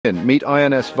Meet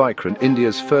INS Vikrant,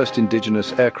 India's first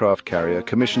indigenous aircraft carrier,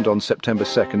 commissioned on September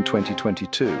 2,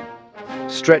 2022.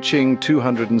 Stretching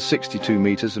 262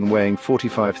 meters and weighing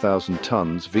 45,000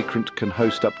 tons, Vikrant can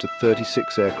host up to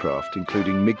 36 aircraft,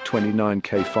 including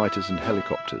MiG-29K fighters and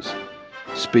helicopters.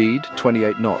 Speed,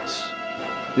 28 knots.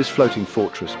 This floating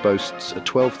fortress boasts a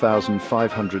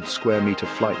 12,500 square meter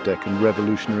flight deck and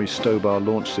revolutionary stow-bar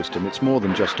launch system. It's more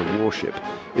than just a warship.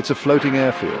 It's a floating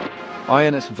airfield.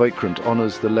 INS Vikrant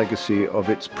honors the legacy of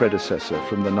its predecessor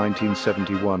from the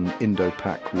 1971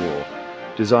 Indo-Pak War.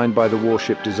 Designed by the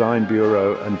Warship Design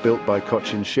Bureau and built by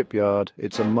Cochin Shipyard,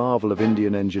 it's a marvel of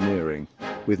Indian engineering.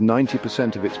 With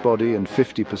 90% of its body and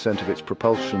 50% of its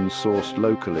propulsion sourced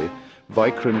locally,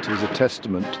 Vikrant is a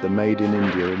testament to the Made in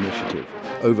India initiative.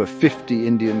 Over 50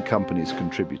 Indian companies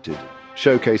contributed,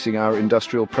 showcasing our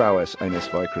industrial prowess. INS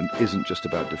Vikrant isn't just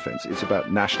about defense, it's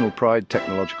about national pride,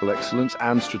 technological excellence,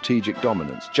 and strategic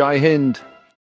dominance. Jai Hind!